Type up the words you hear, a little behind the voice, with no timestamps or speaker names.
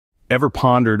Ever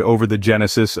pondered over the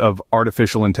genesis of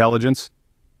artificial intelligence?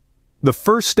 The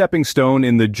first stepping stone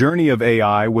in the journey of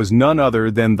AI was none other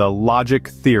than the Logic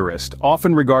Theorist,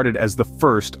 often regarded as the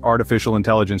first artificial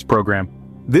intelligence program.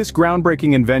 This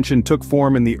groundbreaking invention took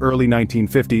form in the early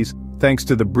 1950s, thanks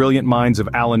to the brilliant minds of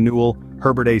Allen Newell,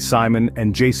 Herbert A.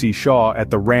 and J.C. Shaw at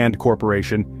the Rand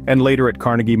Corporation, and later at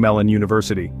Carnegie Mellon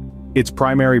University. Its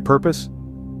primary purpose?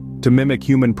 To mimic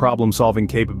human problem-solving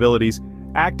capabilities,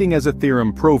 acting as a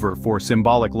theorem prover for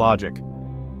symbolic logic.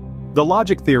 The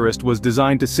Logic Theorist was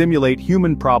designed to simulate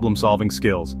human problem-solving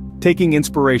skills, taking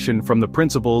inspiration from the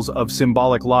principles of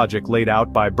symbolic logic laid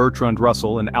out by Bertrand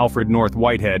Russell and Alfred North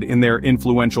Whitehead in their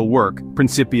influential work,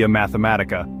 Principia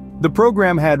Mathematica. The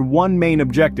program had one main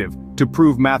objective: to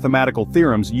prove mathematical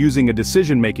theorems using a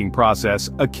decision-making process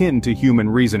akin to human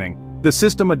reasoning. The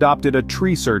system adopted a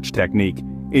tree search technique,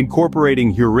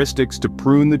 incorporating heuristics to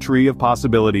prune the tree of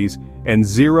possibilities and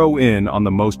zero in on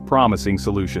the most promising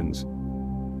solutions.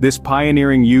 This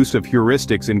pioneering use of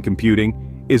heuristics in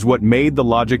computing is what made the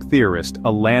Logic Theorist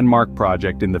a landmark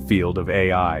project in the field of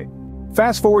AI.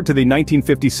 Fast forward to the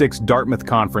 1956 Dartmouth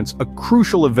Conference, a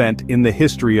crucial event in the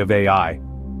history of AI.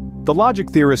 The Logic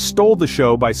Theorist stole the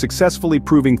show by successfully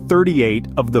proving 38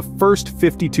 of the first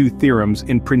 52 theorems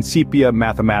in Principia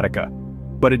Mathematica.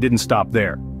 But it didn't stop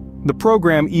there. The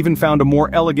program even found a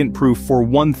more elegant proof for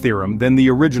one theorem than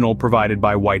the original provided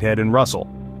by Whitehead and Russell,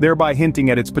 thereby hinting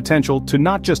at its potential to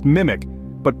not just mimic,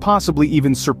 but possibly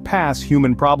even surpass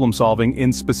human problem-solving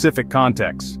in specific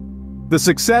contexts. The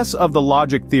success of the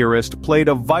Logic Theorist played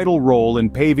a vital role in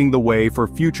paving the way for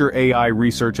future AI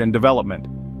research and development.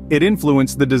 It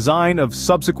influenced the design of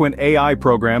subsequent AI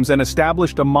programs and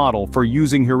established a model for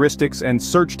using heuristics and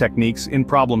search techniques in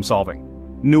problem-solving.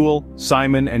 Newell,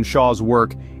 Simon, and Shaw's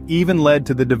work even led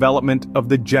to the development of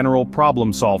the general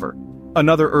problem solver,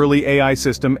 another early AI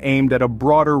system aimed at a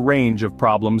broader range of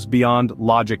problems beyond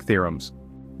logic theorems.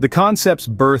 The concepts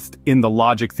birthed in the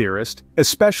Logic Theorist,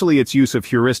 especially its use of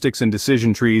heuristics and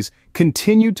decision trees,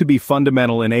 continue to be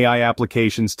fundamental in AI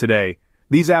applications today.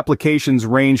 These applications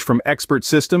range from expert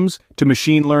systems to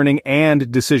machine learning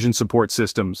and decision support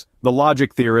systems. The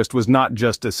Logic Theorist was not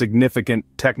just a significant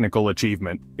technical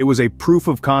achievement, it was a proof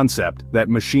of concept that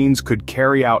machines could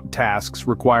carry out tasks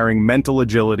requiring mental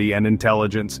agility and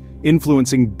intelligence,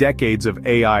 influencing decades of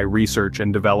AI research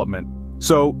and development.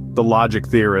 So, the Logic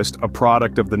Theorist, a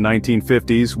product of the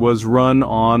 1950s, was run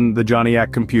on the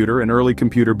JOHNNIAC computer, an early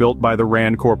computer built by the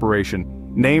Rand Corporation.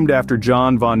 Named after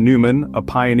John von Neumann, a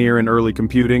pioneer in early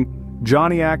computing,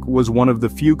 JOHNNIAC was one of the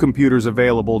few computers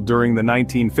available during the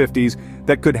 1950s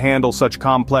that could handle such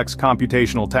complex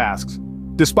computational tasks.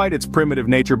 Despite its primitive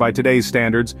nature by today's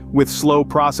standards, with slow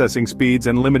processing speeds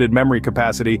and limited memory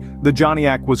capacity, the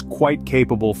JOHNNIAC was quite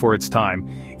capable for its time.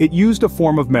 It used a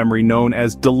form of memory known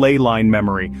as delay line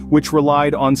memory, which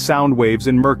relied on sound waves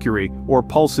in mercury, or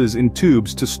pulses in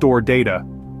tubes to store data.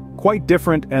 Quite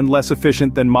different and less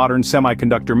efficient than modern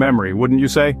semiconductor memory, wouldn't you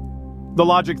say? The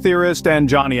Logic Theorist and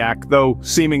JOHNNIAC, though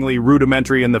seemingly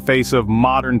rudimentary in the face of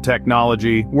modern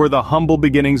technology, were the humble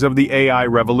beginnings of the AI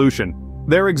revolution.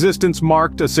 Their existence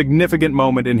marked a significant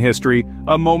moment in history,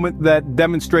 a moment that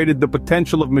demonstrated the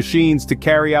potential of machines to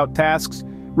carry out tasks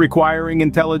requiring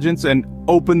intelligence and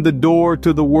opened the door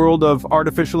to the world of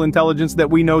artificial intelligence that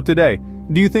we know today.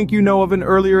 Do you think you know of an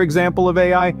earlier example of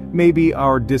AI? Maybe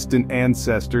our distant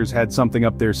ancestors had something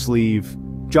up their sleeve.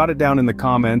 Jot it down in the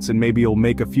comments and maybe you'll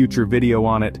make a future video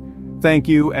on it. Thank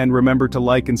you, and remember to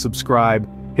like and subscribe.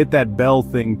 Hit that bell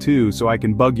thing too so I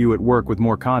can bug you at work with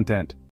more content.